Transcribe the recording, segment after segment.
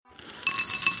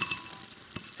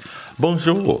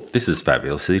Bonjour, this is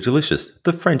Fabulously Delicious,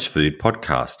 the French food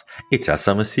podcast. It's our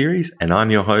summer series, and I'm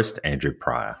your host, Andrew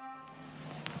Pryor.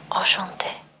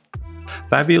 Enchanté.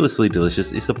 Fabulously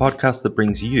Delicious is a podcast that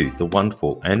brings you the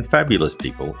wonderful and fabulous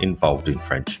people involved in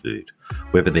French food,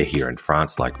 whether they're here in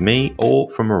France like me or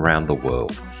from around the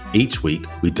world. Each week,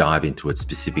 we dive into a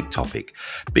specific topic,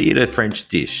 be it a French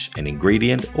dish, an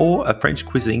ingredient, or a French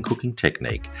cuisine cooking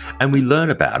technique, and we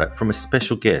learn about it from a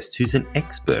special guest who's an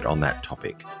expert on that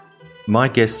topic. My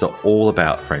guests are all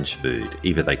about French food.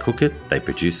 Either they cook it, they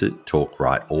produce it, talk,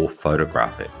 write, or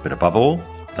photograph it. But above all,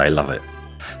 they love it.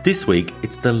 This week,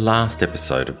 it's the last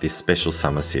episode of this special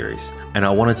summer series, and I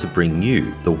wanted to bring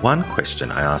you the one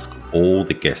question I ask all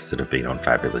the guests that have been on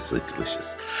Fabulously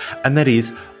Delicious, and that is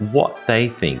what they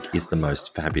think is the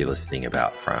most fabulous thing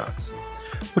about France.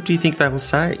 What do you think they will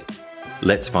say?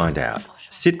 Let's find out.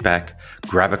 Sit back,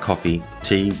 grab a coffee,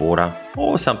 tea, water,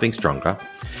 or something stronger.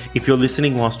 If you're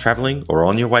listening whilst travelling or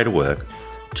on your way to work,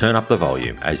 turn up the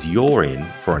volume as you're in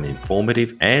for an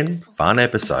informative and fun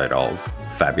episode of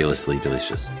Fabulously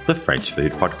Delicious, the French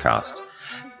food podcast.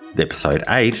 Episode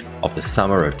 8 of the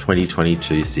Summer of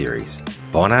 2022 series.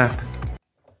 Bon app!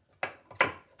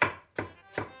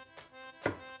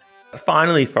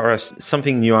 Finally, for us,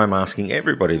 something new I'm asking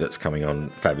everybody that's coming on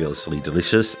Fabulously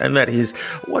Delicious, and that is,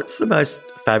 what's the most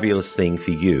fabulous thing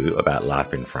for you about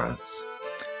life in France?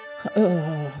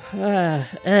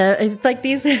 Like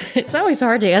these, it's always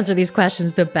hard to answer these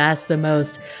questions the best, the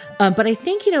most. But I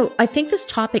think, I think this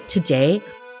topic today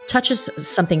touches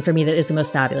something for me that is the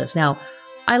most fabulous. Now,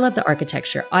 I love the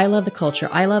architecture. I love the culture.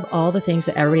 I love all the things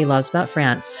that everybody loves about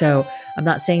France. So I'm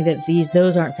not saying that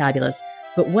those aren't fabulous.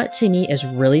 But what to me is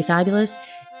really fabulous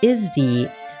is the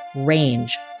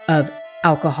range of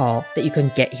alcohol that you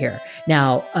can get here.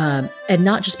 Now, and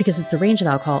not just because it's the range of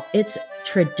alcohol, it's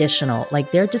traditional.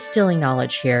 Like their distilling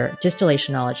knowledge here,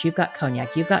 distillation knowledge. You've got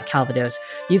cognac, you've got Calvados,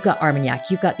 you've got Armagnac,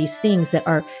 you've got these things that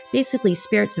are basically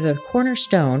spirits that are the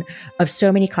cornerstone of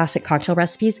so many classic cocktail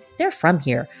recipes. They're from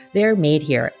here. They're made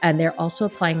here. And they're also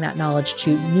applying that knowledge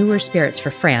to newer spirits for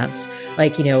France.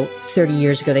 Like, 30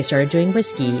 years ago, they started doing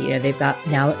whiskey. They've got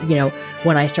now,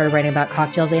 when I started writing about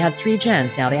cocktails, they had 3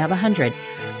 gins. Now they have 100.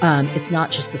 It's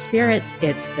not just the spirits,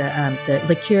 it's the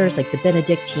liqueurs like the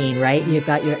Benedictine, right? You've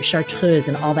got your Chartreuse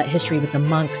and all that history with the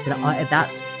monks, and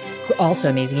that's also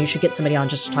amazing. You should get somebody on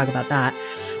just to talk about that.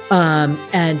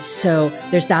 And so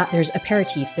there's that, there's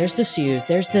aperitifs, there's the Suze,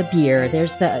 there's the beer,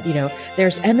 there's the,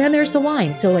 and then there's the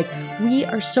wine. So like we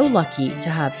are so lucky to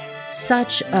have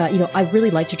such, I really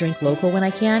like to drink local when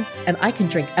I can, and I can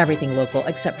drink everything local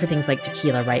except for things like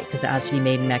tequila, right? Because it has to be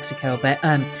made in Mexico.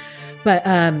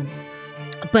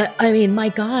 But I mean, my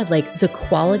God, like the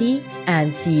quality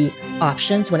and the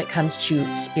options when it comes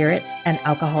to spirits and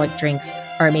alcoholic drinks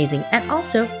are amazing. And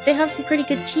also they have some pretty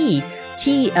good tea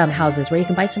houses where you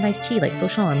can buy some nice tea like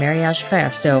Fauchon or Mariage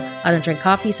Frère. So I don't drink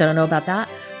coffee, so I don't know about that.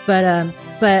 But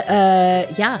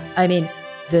yeah, I mean,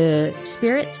 the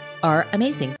spirits are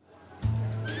amazing.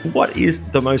 What is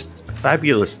the most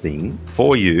fabulous thing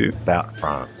for you about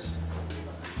France?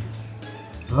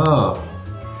 Oh,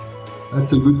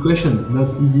 that's a good question.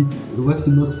 Not easy. What's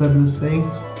the most fabulous thing?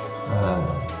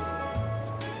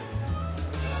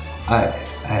 I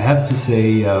have to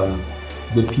say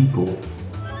the people.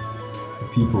 The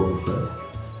people in France.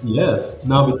 Yes.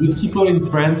 No, but the people in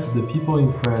France.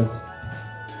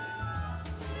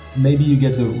 Maybe you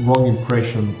get the wrong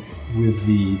impression with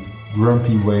the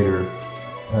grumpy waiter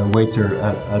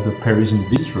at the Parisian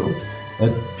bistro.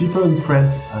 But people in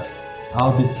France are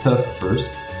a bit tough first.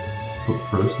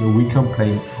 We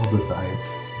complain all the time.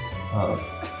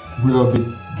 We're a bit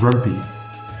grumpy.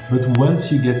 But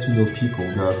once you get to know people,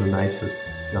 they are the nicest.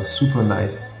 They are super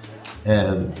nice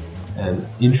and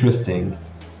interesting.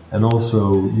 And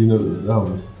also,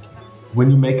 when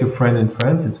you make a friend in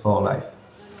France, it's for life.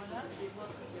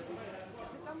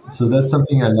 So that's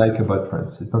something I like about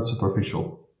France. It's not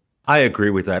superficial. I agree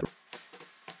with that.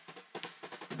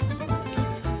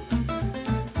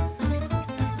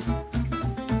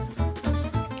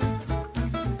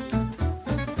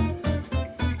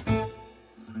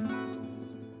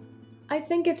 I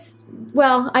think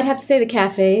I'd have to say the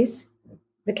cafes,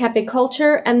 the cafe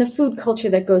culture, and the food culture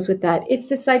that goes with that. It's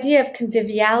this idea of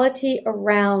conviviality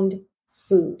around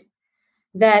food,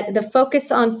 that the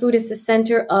focus on food is the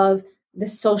center of the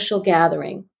social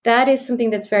gathering. That is something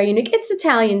that's very unique. It's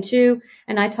Italian too,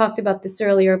 and I talked about this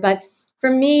earlier, but for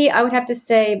me, I would have to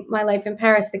say my life in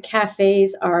Paris, the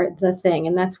cafes are the thing.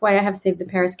 And that's why I have saved the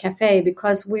Paris Cafe,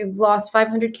 because we've lost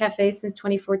 500 cafes since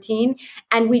 2014.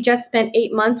 And we just spent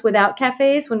 8 months without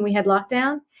cafes when we had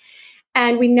lockdown.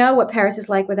 And we know what Paris is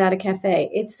like without a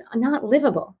cafe. It's not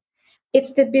livable.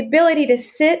 It's the ability to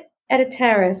sit at a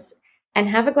terrace and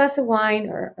have a glass of wine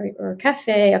or a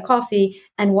cafe, a coffee,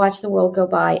 and watch the world go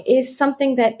by is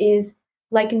something that is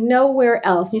like nowhere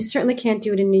else. You certainly can't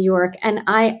do it in New York. And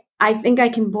I think I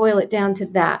can boil it down to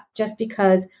that, just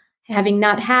because having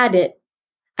not had it,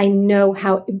 I know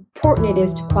how important it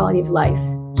is to quality of life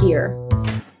here.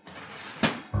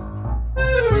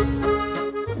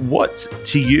 What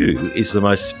to you is the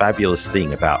most fabulous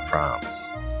thing about France?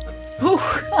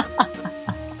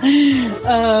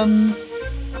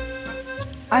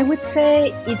 I would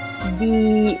say it's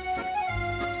the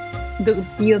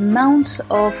amount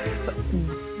of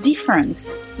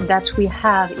difference that we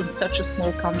have in such a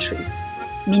small country,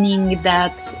 meaning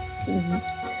that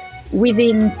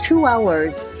within 2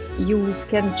 hours you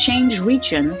can change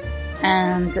region,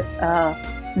 and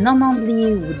not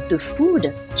only would the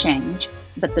food change,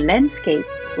 but the landscape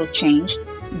will change,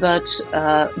 but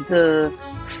the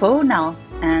fauna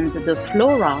and the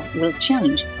flora will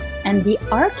change, and the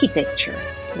architecture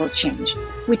will change,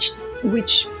 which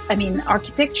I mean,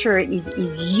 architecture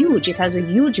is huge. It has a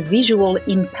huge visual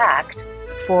impact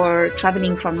for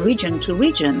traveling from region to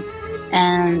region.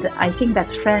 And I think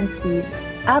that France is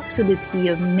absolutely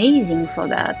amazing for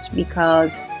that,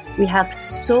 because we have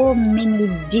so many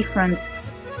different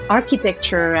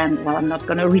architecture, and well, I'm not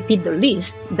going to repeat the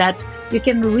list, that you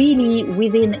can really,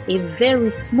 within a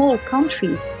very small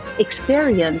country,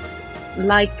 experience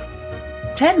like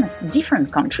 10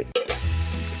 different countries.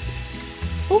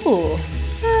 Ooh.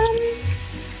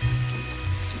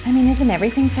 I mean, isn't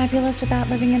everything fabulous about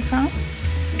living in France?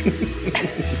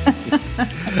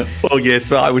 Well, yes,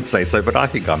 well, I would say so, but I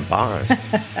think I'm biased.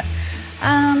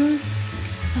 I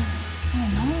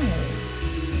don't know.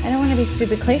 I don't want to be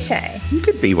super cliche. You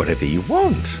could be whatever you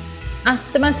want.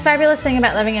 The most fabulous thing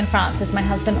about living in France is my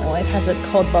husband always has a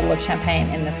cold bottle of champagne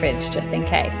in the fridge just in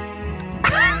case.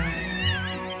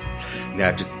 Now,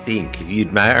 just think, if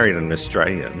you'd married an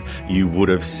Australian, you would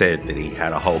have said that he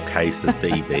had a whole case of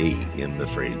VB in the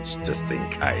fridge, just in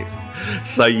case.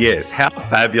 So, yes, how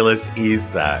fabulous is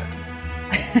that?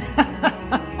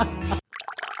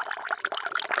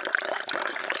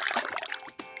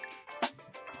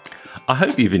 I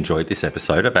hope you've enjoyed this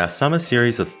episode of our summer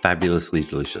series of Fabulously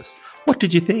Delicious. What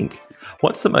did you think?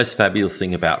 What's the most fabulous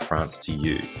thing about France to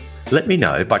you? Let me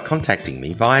know by contacting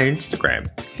me via Instagram.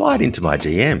 Slide into my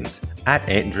DMs at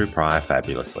Andrew Pryor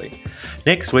Fabulously.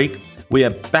 Next week, we are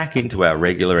back into our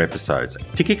regular episodes.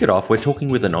 To kick it off, we're talking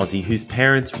with an Aussie whose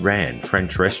parents ran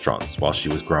French restaurants while she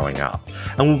was growing up,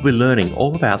 and we'll be learning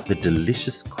all about the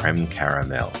delicious creme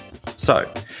caramel.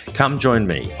 So, come join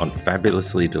me on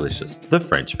Fabulously Delicious, the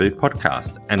French food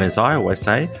podcast. And as I always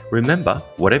say, remember,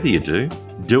 whatever you do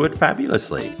it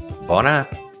fabulously. Bon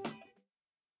app.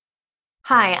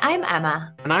 Hi, I'm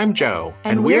Emma. And I'm Joe.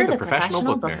 And we're the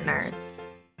Professional Book Nerds.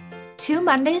 2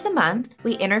 Mondays a month,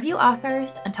 we interview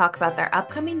authors and talk about their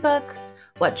upcoming books,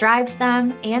 what drives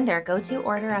them, and their go-to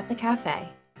order at the cafe.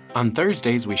 On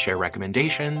Thursdays, we share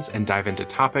recommendations and dive into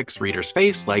topics readers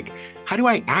face, like how do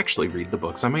I actually read the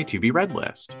books on my to-be-read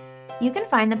list? You can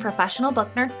find the Professional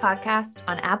Book Nerds podcast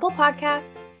on Apple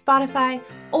Podcasts, Spotify,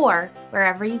 or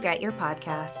wherever you get your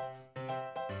podcasts.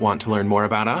 Want to learn more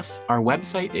about us? Our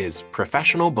website is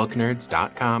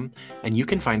professionalbooknerds.com, and you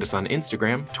can find us on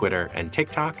Instagram, Twitter, and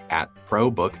TikTok at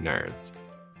ProBookNerds.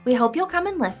 We hope you'll come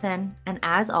and listen, and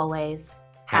as always,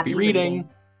 Happy reading.